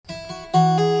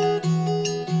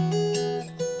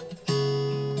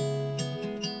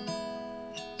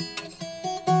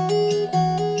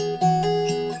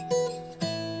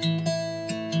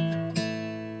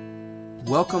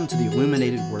Welcome to the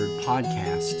Illuminated Word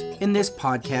Podcast. In this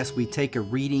podcast, we take a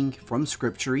reading from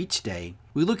Scripture each day.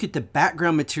 We look at the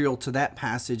background material to that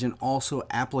passage and also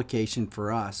application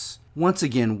for us. Once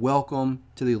again, welcome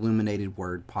to the Illuminated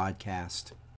Word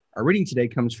Podcast. Our reading today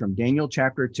comes from Daniel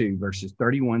chapter 2, verses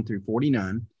 31 through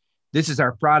 49. This is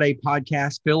our Friday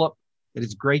podcast. Philip, it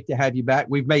is great to have you back.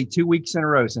 We've made 2 weeks in a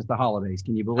row since the holidays.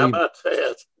 Can you believe it? How about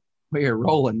that? We are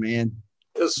rolling, man.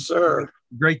 Yes, sir.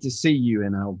 Great to see you,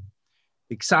 and I'm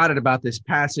excited about this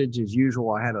passage. As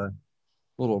usual, I had a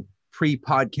little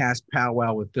pre-podcast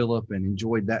powwow with Philip and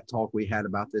enjoyed that talk we had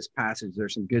about this passage.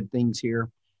 There's some good things here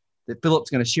that Philip's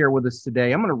going to share with us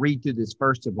today. I'm going to read through this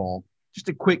first of all. Just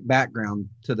a quick background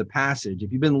to the passage.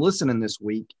 If you've been listening this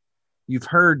week, you've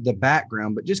heard the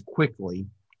background, but just quickly,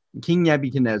 King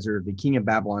Nebuchadnezzar, the king of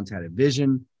Babylon's had a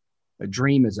vision. A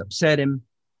dream has upset him.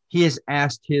 He has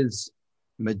asked his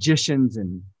magicians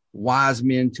and wise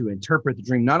men to interpret the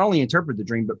dream, not only interpret the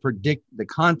dream, but predict the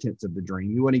contents of the dream.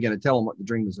 He wasn't going to tell them what the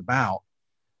dream was about.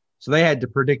 So they had to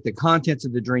predict the contents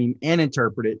of the dream and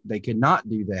interpret it. They could not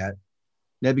do that.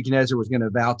 Nebuchadnezzar was going to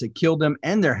vow to kill them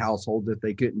and their households if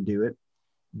they couldn't do it.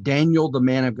 Daniel, the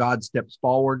man of God, steps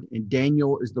forward, and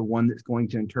Daniel is the one that's going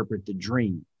to interpret the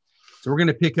dream. So we're going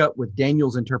to pick up with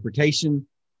Daniel's interpretation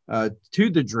to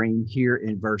the dream here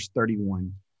in verse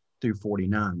 31 through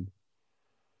 49.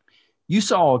 You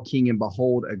saw, O king, and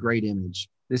behold, a great image.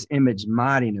 This image,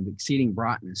 mighty and of exceeding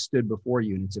brightness, stood before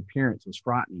you, and its appearance was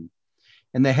frightening.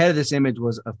 And the head of this image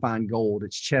was of fine gold,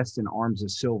 its chest and arms of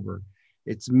silver,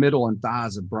 its middle and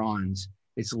thighs of bronze,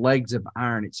 its legs of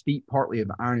iron, its feet partly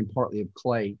of iron and partly of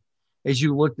clay. As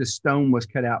you looked, the stone was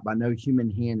cut out by no human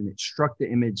hand, and it struck the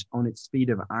image on its feet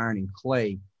of iron and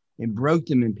clay and broke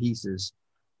them in pieces.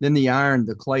 Then the iron,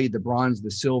 the clay, the bronze, the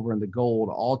silver, and the gold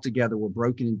all together were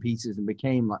broken in pieces and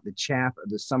became like the chaff of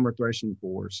the summer threshing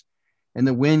floors. And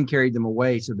the wind carried them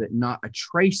away so that not a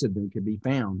trace of them could be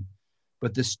found.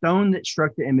 But the stone that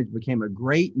struck the image became a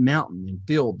great mountain and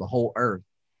filled the whole earth.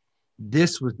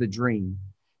 This was the dream.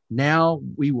 Now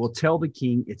we will tell the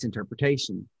king its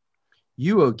interpretation.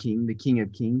 You, O king, the king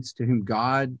of kings, to whom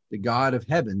God, the God of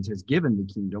heavens, has given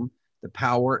the kingdom, the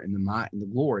power, and the might, and the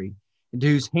glory, and to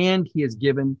whose hand he has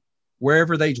given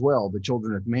wherever they dwell, the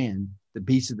children of man, the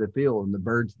beasts of the field, and the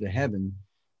birds of the heaven,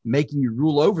 making you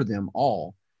rule over them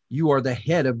all. You are the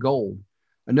head of gold.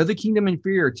 Another kingdom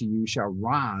inferior to you shall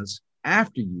rise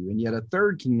after you, and yet a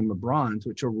third kingdom of bronze,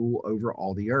 which shall rule over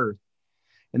all the earth.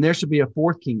 And there shall be a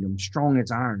fourth kingdom, strong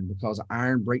as iron, because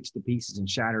iron breaks to pieces and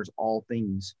shatters all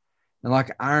things. And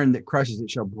like iron that crushes, it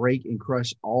shall break and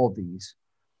crush all these.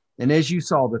 And as you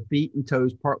saw, the feet and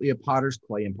toes, partly of potter's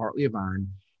clay and partly of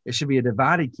iron, it shall be a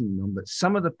divided kingdom, but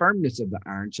some of the firmness of the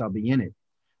iron shall be in it,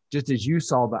 just as you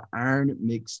saw the iron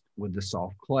mixed with the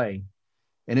soft clay.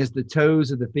 And as the toes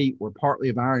of the feet were partly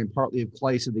of iron and partly of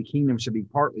clay, so the kingdom shall be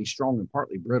partly strong and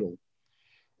partly brittle.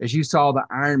 As you saw the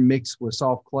iron mixed with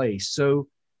soft clay, so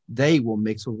they will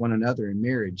mix with one another in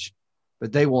marriage,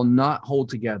 but they will not hold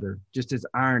together, just as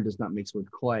iron does not mix with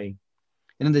clay.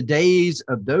 And in the days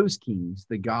of those kings,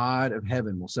 the God of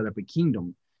heaven will set up a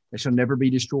kingdom that shall never be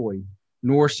destroyed,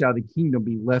 nor shall the kingdom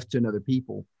be left to another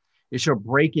people. It shall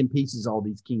break in pieces all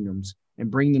these kingdoms and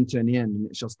bring them to an end, and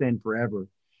it shall stand forever.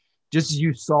 Just as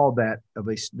you saw that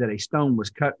a stone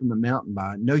was cut from the mountain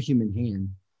by no human hand,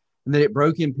 and that it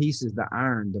broke in pieces the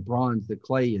iron, the bronze, the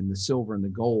clay, and the silver, and the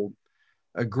gold.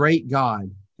 A great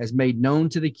God has made known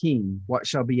to the king what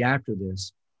shall be after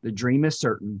this. The dream is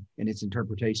certain, and its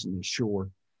interpretation is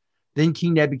sure. Then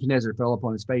King Nebuchadnezzar fell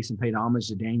upon his face and paid homage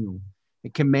to Daniel,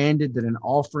 and commanded that an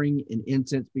offering and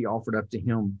incense be offered up to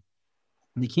him.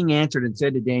 And the king answered and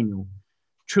said to Daniel,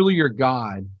 Truly your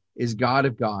God is God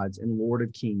of gods and Lord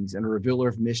of kings and a revealer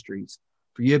of mysteries,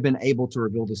 for you have been able to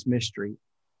reveal this mystery.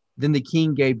 Then the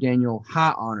king gave Daniel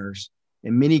high honors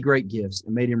and many great gifts,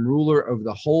 and made him ruler over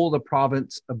the whole of the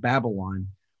province of Babylon,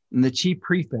 and the chief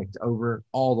prefect over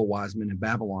all the wise men of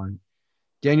Babylon.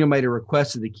 Daniel made a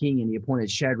request to the king, and he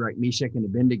appointed Shadrach, Meshach, and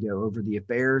Abednego over the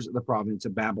affairs of the province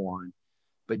of Babylon.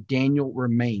 But Daniel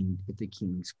remained at the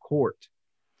king's court.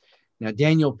 Now,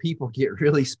 Daniel, people get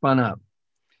really spun up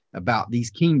about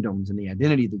these kingdoms and the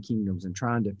identity of the kingdoms and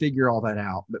trying to figure all that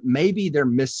out, but maybe they're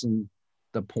missing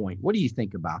the point. What do you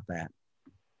think about that?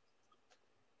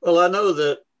 Well, I know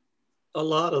that a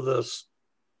lot of the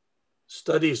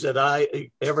studies that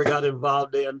I ever got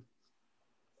involved in,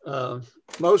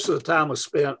 most of the time was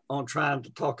spent on trying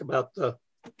to talk about the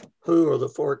who or the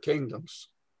four kingdoms,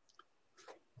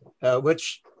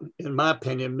 which, in my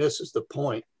opinion, misses the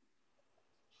point.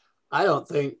 I don't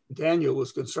think Daniel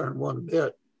was concerned one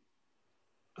bit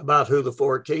about who the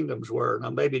four kingdoms were. Now,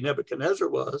 maybe Nebuchadnezzar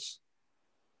was,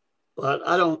 but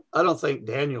I don't think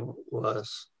Daniel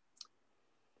was,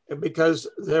 because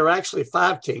there are actually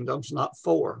 5 kingdoms, not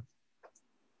 4.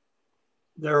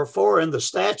 There are 4 in the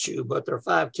statue, but there are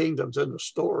 5 kingdoms in the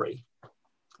story.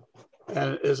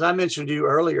 And as I mentioned to you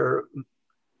earlier,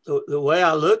 the way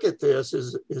I look at this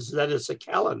is that it's a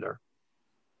calendar.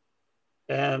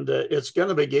 And it's going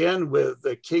to begin with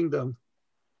the kingdom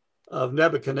of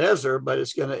Nebuchadnezzar, but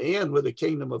it's going to end with the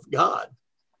kingdom of God.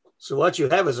 So what you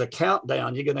have is a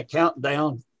countdown. You're going to count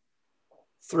down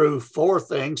through 4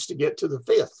 things to get to the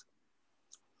 5th.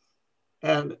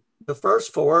 And the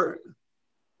first 4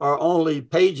 are only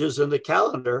pages in the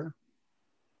calendar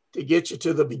to get you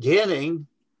to the beginning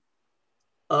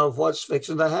of what's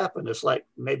fixing to happen. It's like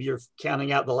maybe you're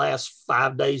counting out the last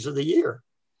 5 days of the year.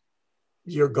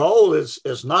 Your goal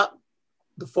is not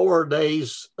the 4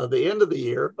 days of the end of the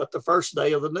year, but the first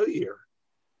day of the new year.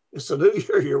 It's the new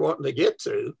year you're wanting to get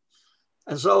to.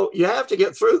 And so you have to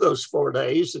get through those 4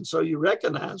 days. And so you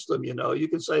recognize them, you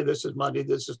can say this is Monday,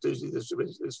 this is Tuesday, this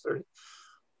is Thursday.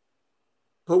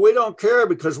 But we don't care,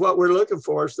 because what we're looking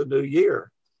for is the new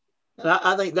year. And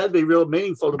I think that'd be real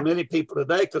meaningful to many people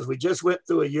today, because we just went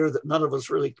through a year that none of us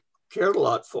really cared a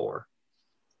lot for.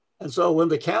 And so when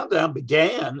the countdown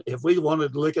began, if we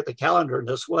wanted to look at the calendar in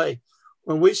this way,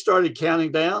 when we started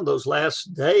counting down those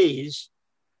last days,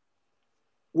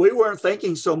 we weren't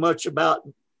thinking so much about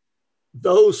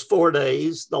those 4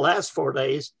 days, the last 4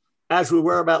 days, as we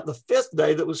were about the 5th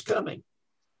day that was coming,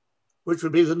 which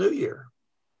would be the new year.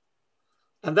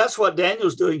 And that's what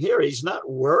Daniel's doing here. He's not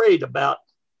worried about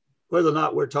whether or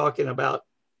not we're talking about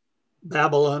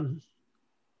Babylon,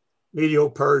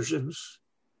 Medo-Persians,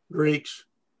 Greeks,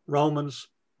 Romans,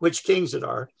 which kings it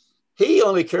are. He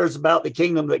only cares about the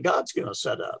kingdom that God's going to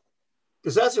set up,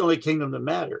 because that's the only kingdom that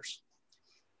matters.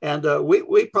 And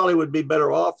we probably would be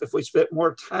better off if we spent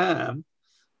more time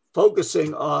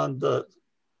focusing on the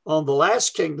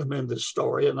last kingdom in this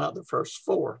story and not the first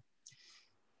 4.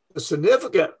 The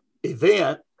significant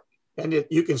event, and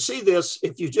you can see this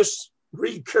if you just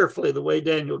read carefully the way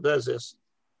Daniel does this.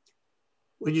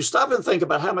 When you stop and think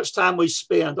about how much time we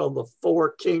spend on the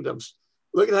 4 kingdoms,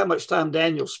 look at how much time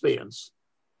Daniel spends.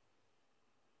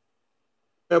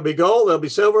 There'll be gold, there'll be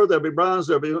silver, there'll be bronze,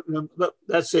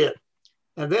 that's it.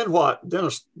 And then what?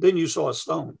 Then you saw a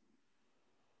stone.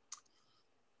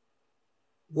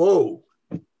 Whoa,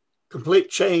 complete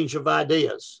change of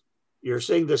ideas. You're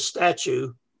seeing this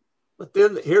statue, but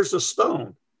then here's a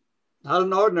stone, not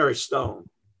an ordinary stone,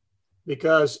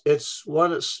 because it's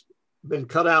one that's been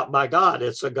cut out by God.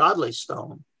 It's a godly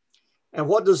stone. And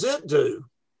what does it do?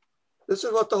 This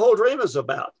is what the whole dream is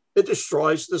about. It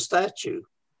destroys the statue.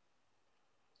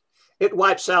 It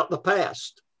wipes out the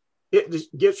past.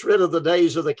 It gets rid of the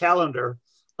days of the calendar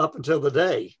up until the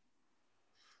day.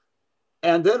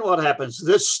 And then what happens?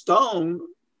 This stone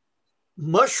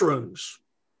mushrooms.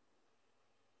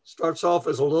 Starts off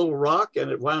as a little rock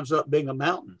and it winds up being a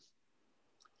mountain.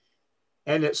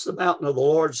 And it's the mountain of the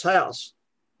Lord's house.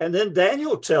 And then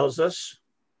Daniel tells us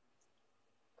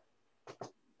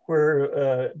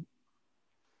where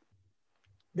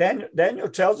Daniel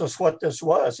tells us what this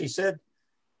was. He said,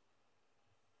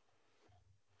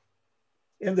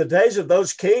 in the days of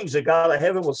those kings, the God of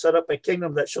heaven will set up a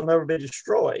kingdom that shall never be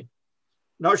destroyed,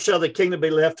 nor shall the kingdom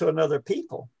be left to another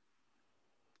people.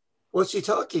 What's he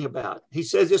talking about? He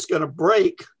says it's going to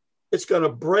break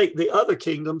the other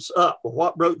kingdoms up. Well,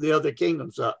 what broke the other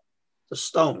kingdoms up? The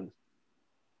stone.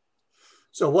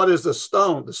 So what is the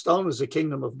stone? The stone is the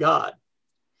kingdom of God.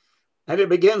 And it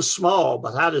begins small,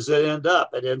 but how does it end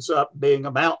up? It ends up being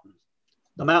a mountain,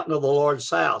 the mountain of the Lord's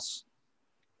house.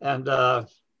 And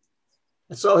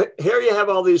so here you have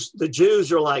all these, the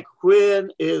Jews are like,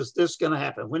 when is this going to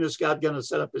happen? When is God going to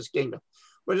set up his kingdom?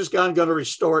 When is God going to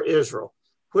restore Israel?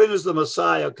 When is the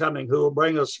Messiah coming who will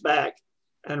bring us back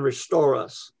and restore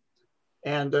us?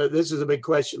 And this is a big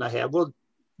question I have. Well,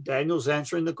 Daniel's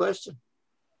answering the question.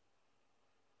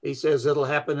 He says it'll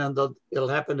happen at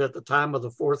the time of the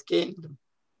 4th kingdom.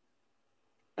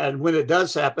 And when it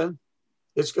does happen,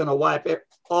 it's going to wipe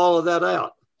all of that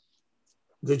out.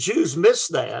 The Jews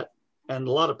missed that. And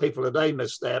a lot of people today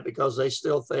miss that because they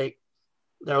still think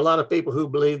there are a lot of people who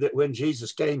believe that when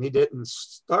Jesus came, he didn't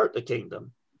start the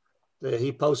kingdom, that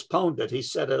he postponed it. He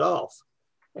set it off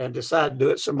and decided to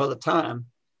do it some other time.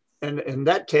 And in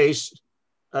that case,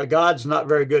 God's not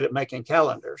very good at making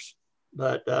calendars,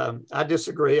 but I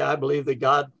disagree. I believe that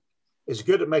God is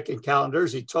good at making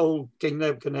calendars. He told King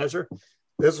Nebuchadnezzar,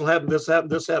 this will happen, this happen,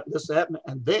 this happen, this happen,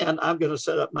 and then I'm going to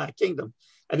set up my kingdom.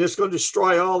 And it's going to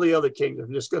destroy all the other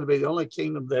kingdoms. It's going to be the only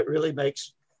kingdom that really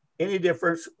makes any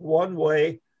difference one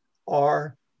way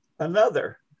or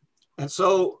another. And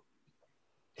so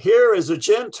here is a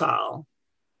Gentile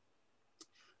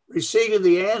receiving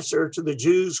the answer to the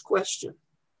Jews' question.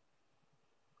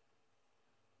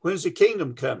 When's the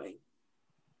kingdom coming?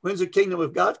 When's the kingdom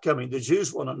of God coming? The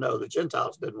Jews want to know. The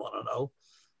Gentiles didn't want to know,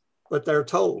 but they're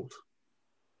told,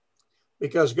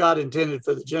 because God intended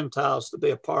for the Gentiles to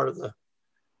be a part of the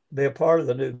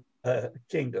new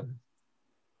kingdom.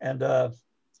 And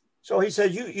so he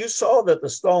said, you saw that the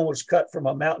stone was cut from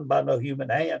a mountain by no human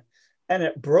hand, and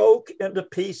it broke into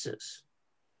pieces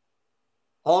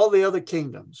all the other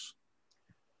kingdoms.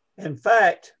 In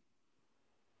fact,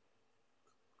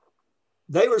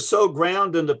 they were so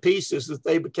ground into pieces that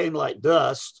they became like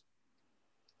dust,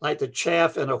 like the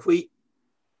chaff in a wheat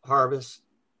harvest,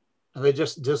 and they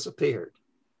just disappeared.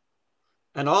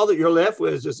 And all that you're left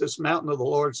with is this mountain of the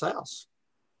Lord's house.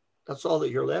 That's all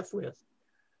that you're left with.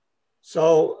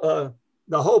 So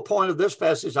the whole point of this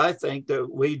passage, I think, that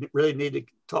we really need to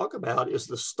talk about is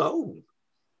the stone.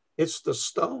 It's the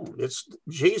stone. It's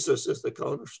Jesus is the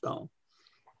cornerstone.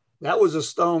 That was a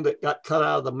stone that got cut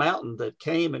out of the mountain that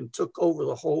came and took over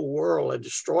the whole world and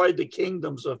destroyed the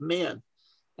kingdoms of men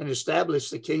and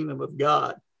established the kingdom of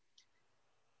God.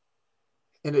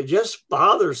 And it just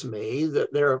bothers me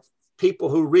that there are people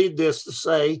who read this to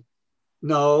say,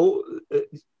 no,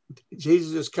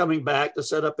 Jesus is coming back to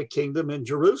set up a kingdom in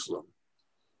Jerusalem,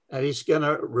 and he's going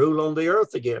to rule on the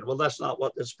earth again. Well, that's not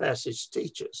what this passage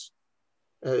teaches.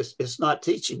 It's not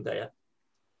teaching that.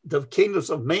 The kingdoms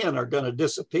of men are going to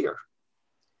disappear.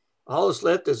 All that's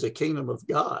left is the kingdom of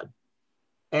God.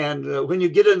 And when you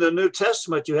get into the New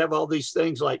Testament, you have all these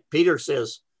things like Peter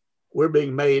says, we're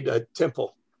being made a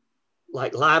temple,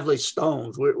 like lively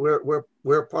stones.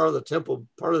 We're part of the temple,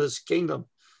 part of this kingdom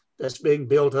that's being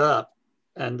built up.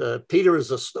 And Peter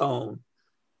is a stone.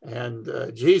 And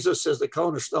Jesus is the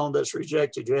cornerstone that's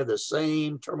rejected. You have the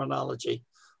same terminology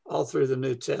all through the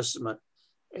New Testament.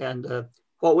 And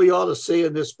what we ought to see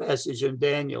in this passage in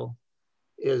Daniel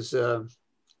is the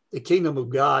kingdom of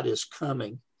God is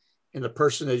coming in the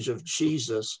personage of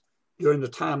Jesus during the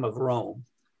time of Rome.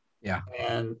 Yeah.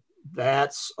 And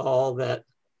that's all that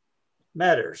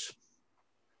matters.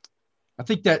 I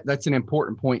think that's an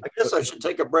important point. I guess I should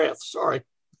take a breath. Sorry.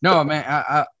 No, man,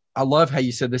 I love how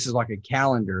you said this is like a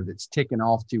calendar that's ticking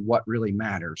off to what really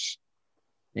matters.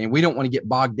 And we don't want to get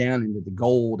bogged down into the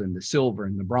gold and the silver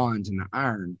and the bronze and the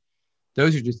iron.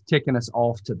 Those are just ticking us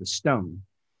off to the stone.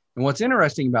 And what's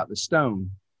interesting about the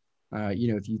stone,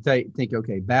 if you think,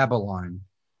 okay, Babylon,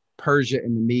 Persia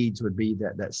and the Medes would be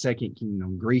that second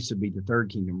kingdom. Greece would be the third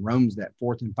kingdom. Rome's that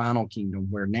fourth and final kingdom,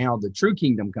 where now the true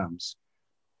kingdom comes.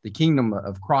 The kingdom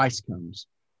of Christ comes.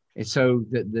 And so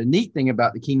the neat thing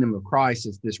about the kingdom of Christ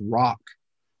is this rock,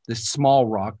 this small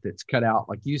rock that's cut out,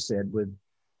 like you said, with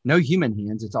no human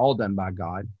hands. It's all done by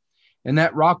God. And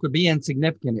that rock would be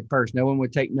insignificant at first. No one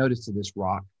would take notice of this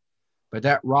rock. But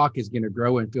that rock is going to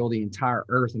grow and fill the entire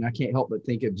earth. And I can't help but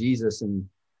think of Jesus. And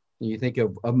you think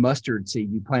of a mustard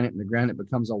seed, you plant it in the ground, it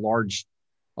becomes a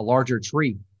larger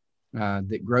tree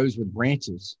that grows with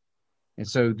branches. And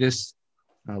so this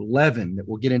leaven that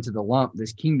will get into the lump,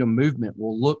 this kingdom movement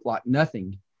will look like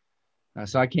nothing.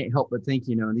 So I can't help but think,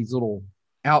 in these little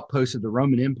outposts of the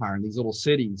Roman Empire and these little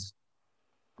cities,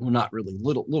 well, not really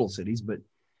little cities, but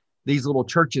these little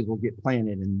churches will get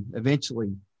planted, and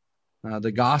eventually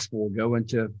the gospel will go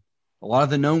into a lot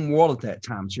of the known world at that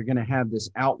time. So you're going to have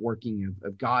this outworking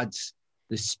of God's,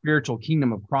 the spiritual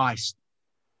kingdom of Christ.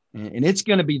 And it's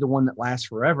going to be the one that lasts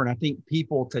forever. And I think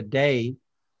people today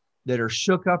that are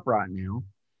shook up right now,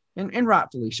 and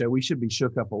rightfully so, we should be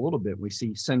shook up a little bit. We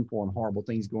see sinful and horrible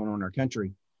things going on in our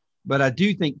country. But I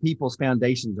do think people's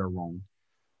foundations are wrong.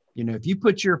 If you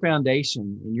put your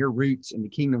foundation and your roots in the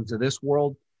kingdoms of this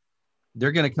world,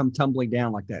 they're going to come tumbling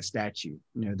down like that statue.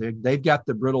 They've got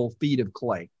the brittle feet of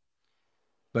clay.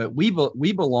 But we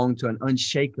belong to an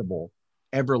unshakable,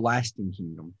 everlasting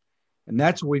kingdom. And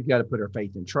that's where we've got to put our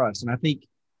faith and trust. And I think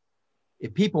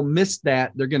if people miss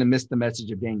that, they're going to miss the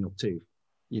message of Daniel too.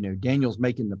 Daniel's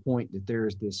making the point that there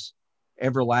is this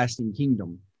everlasting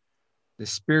kingdom,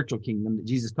 this spiritual kingdom that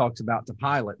Jesus talks about to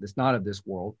Pilate that's not of this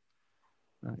world.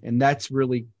 And that's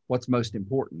really what's most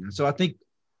important. And so I think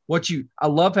I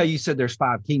love how you said there's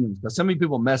 5 kingdoms, because so many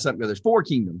people mess up and go, there's 4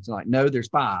 kingdoms. And no, there's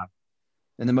 5.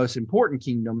 And the most important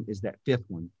kingdom is that 5th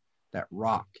one, that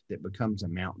rock that becomes a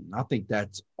mountain. I think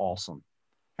that's awesome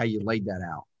how you laid that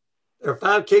out. There are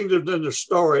 5 kingdoms in the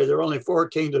story. There are only 4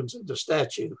 kingdoms in the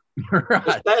statue.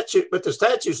 Right. But the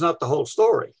statue's not the whole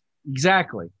story.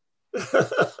 Exactly.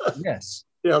 Yes.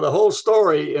 The whole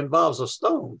story involves a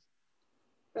stone.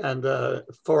 And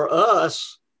for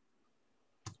us,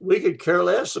 we could care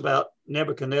less about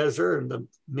Nebuchadnezzar and the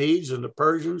Medes and the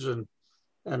Persians and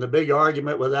And the big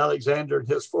argument with Alexander and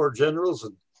his 4 generals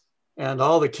and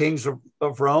all the kings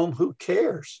of Rome, who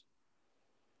cares?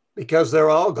 Because they're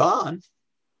all gone.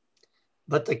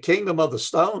 But the kingdom of the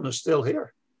stone is still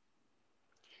here.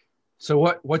 So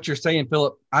what you're saying,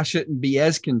 Philip, I shouldn't be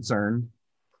as concerned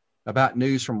about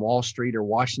news from Wall Street or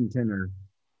Washington or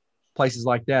places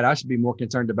like that. I should be more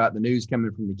concerned about the news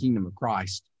coming from the kingdom of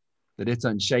Christ, that it's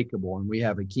unshakable. And we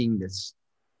have a king that's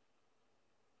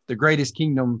the greatest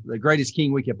kingdom, the greatest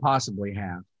king we could possibly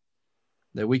have,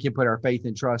 that we can put our faith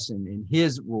and trust in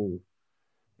his rule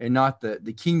and not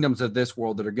the kingdoms of this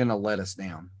world that are going to let us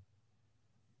down.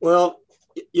 Well,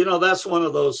 you know, that's one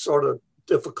of those sort of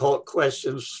difficult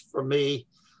questions for me.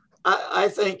 I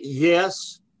think,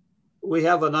 yes, we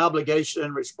have an obligation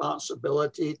and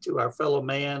responsibility to our fellow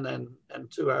man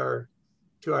and to our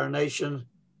nation.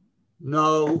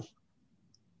 No,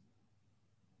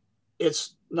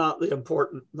 it's not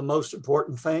the most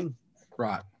important thing.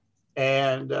 Right.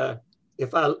 And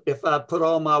if I put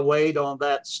all my weight on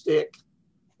that stick,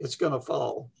 it's going to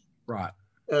fall. Right.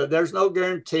 There's no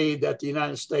guarantee that the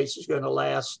United States is going to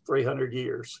last 300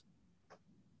 years.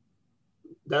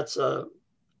 That's a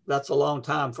long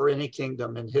time for any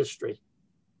kingdom in history.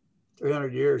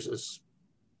 300 years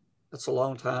that's a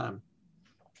long time.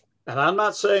 And I'm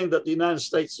not saying that the United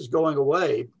States is going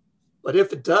away, but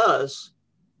if it does,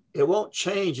 it won't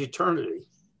change eternity.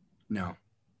 No.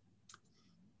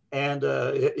 And,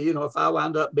 you know, if I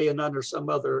wind up being under some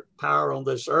other power on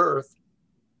this earth,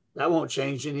 that won't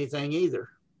change anything either.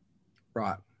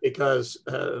 Right. Because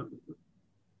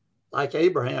like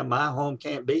Abraham, my home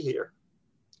can't be here.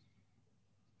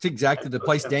 It's exactly the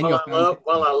place Daniel found.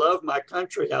 While I love my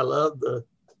country, I love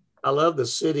the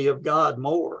city of God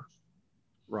more.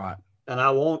 Right. And I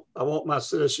want my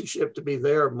citizenship to be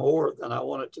there more than I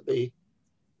want it to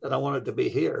be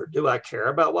here. Do I care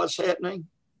about what's happening?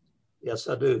 Yes,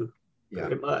 I do. Yeah.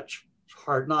 Very much. It's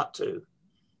hard not to.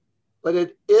 But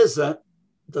it isn't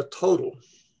the total.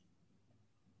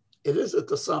 It isn't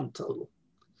the sum total.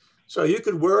 So you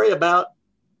could worry about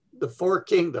the 4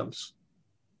 kingdoms,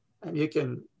 and you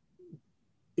can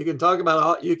talk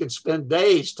about you can spend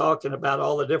days talking about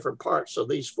all the different parts of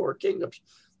these 4 kingdoms.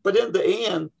 But in the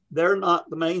end, they're not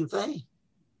the main thing.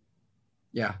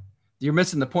 Yeah. You're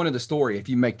missing the point of the story if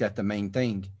you make that the main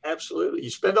thing. Absolutely. You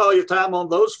spend all your time on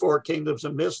those 4 kingdoms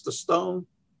and miss the stone,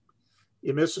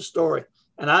 you miss the story.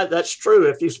 And that's true.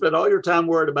 If you spend all your time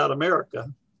worried about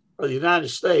America or the United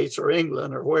States or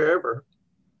England or wherever,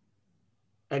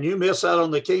 and you miss out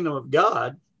on the kingdom of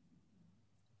God,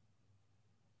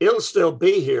 it'll still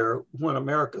be here when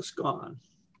America's gone.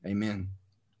 Amen.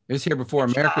 It was here before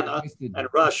and America China existed. And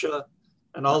Russia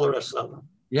and all the rest of them.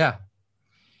 Yeah.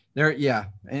 Yeah.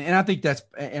 And I think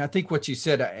I think what you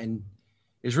said and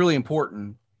is really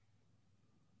important.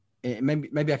 And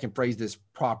maybe I can phrase this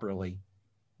properly.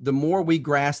 The more we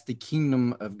grasp the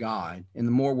kingdom of God and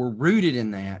the more we're rooted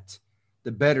in that,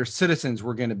 the better citizens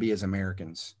we're going to be as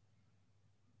Americans.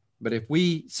 But if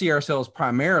we see ourselves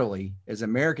primarily as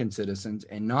American citizens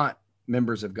and not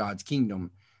members of God's kingdom,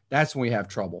 that's when we have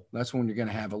trouble. That's when you're going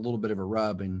to have a little bit of a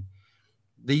rub. And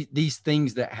these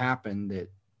things that happen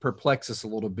that perplex us a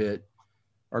little bit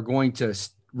are going to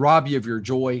rob you of your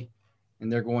joy,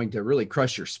 and they're going to really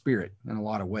crush your spirit in a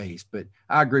lot of ways. But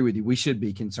I agree with you. We should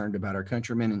be concerned about our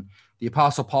countrymen. And the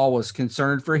Apostle Paul was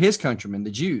concerned for his countrymen, the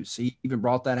Jews. He even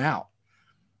brought that out,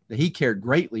 that he cared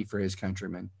greatly for his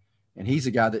countrymen. And he's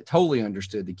a guy that totally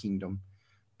understood the kingdom.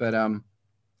 But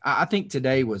I think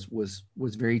today was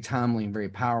very timely and very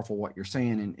powerful what you're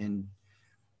saying. And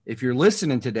if you're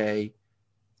listening today,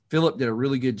 Philip did a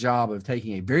really good job of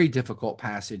taking a very difficult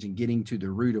passage and getting to the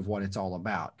root of what it's all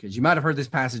about. Because you might have heard this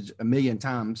passage a million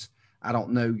times. I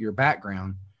don't know your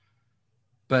background.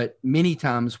 But many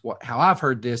times how I've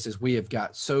heard this is we have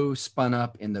got so spun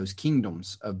up in those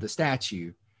kingdoms of the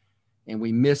statue, and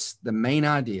we miss the main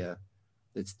idea.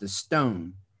 That's the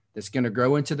stone that's going to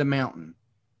grow into the mountain.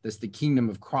 That's the kingdom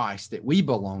of Christ that we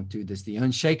belong to. That's the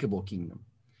unshakable kingdom.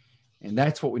 And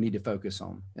that's what we need to focus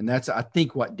on. And that's, I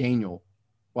think, what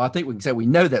I think we can say we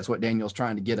know that's what Daniel's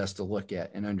trying to get us to look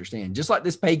at and understand. Just like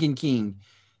this pagan king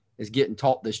is getting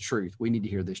taught this truth, we need to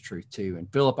hear this truth too. And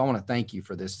Philip, I want to thank you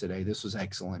for this today. This was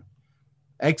excellent.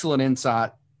 Excellent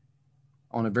insight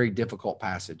on a very difficult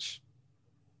passage.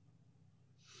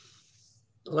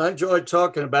 Well, I enjoyed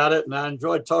talking about it, and I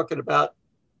enjoyed talking about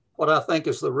what I think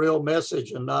is the real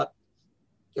message and not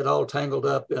get all tangled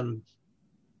up in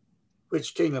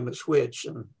which kingdom is which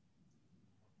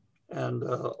and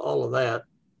all of that.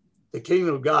 The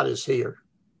kingdom of God is here,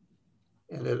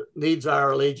 and it needs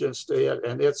our allegiance to it,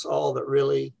 and it's all that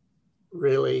really,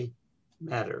 really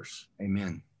matters.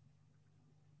 Amen.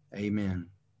 Amen.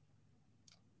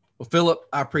 Well, Philip,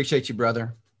 I appreciate you,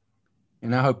 brother.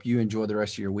 And I hope you enjoy the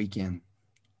rest of your weekend.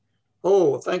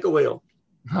 Oh, I think I will.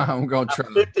 I'm going to try.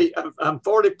 I'm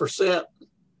 40%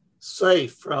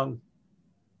 safe from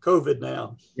COVID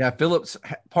now. Yeah, Philip's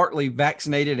partly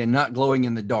vaccinated and not glowing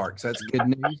in the dark. So that's good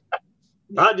news.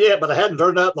 Not yet, but I hadn't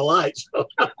turned out the lights. So.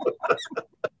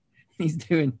 He's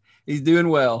doing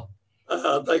well.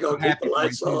 I think I'll keep the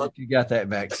lights on. If you got that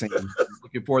vaccine.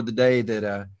 Looking forward to the day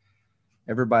that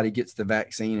everybody gets the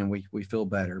vaccine and we feel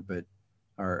better, but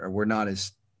or we're not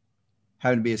as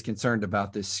having to be as concerned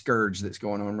about this scourge that's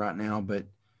going on right now. But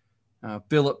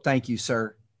Philip, thank you,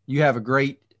 sir. You have a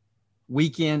great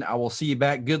weekend. I will see you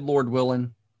back, good Lord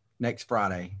willing, next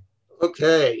Friday.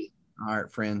 Okay. All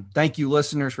right, friend. Thank you,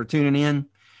 listeners, for tuning in.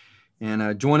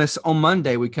 And join us on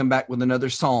Monday. We come back with another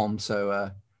psalm.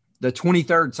 So the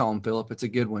 23rd Psalm, Philip, it's a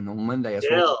good one on Monday.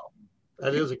 Yeah,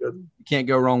 that is a good one. You can't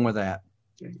go wrong with that.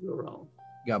 Can't go wrong.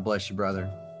 God bless you,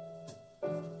 brother.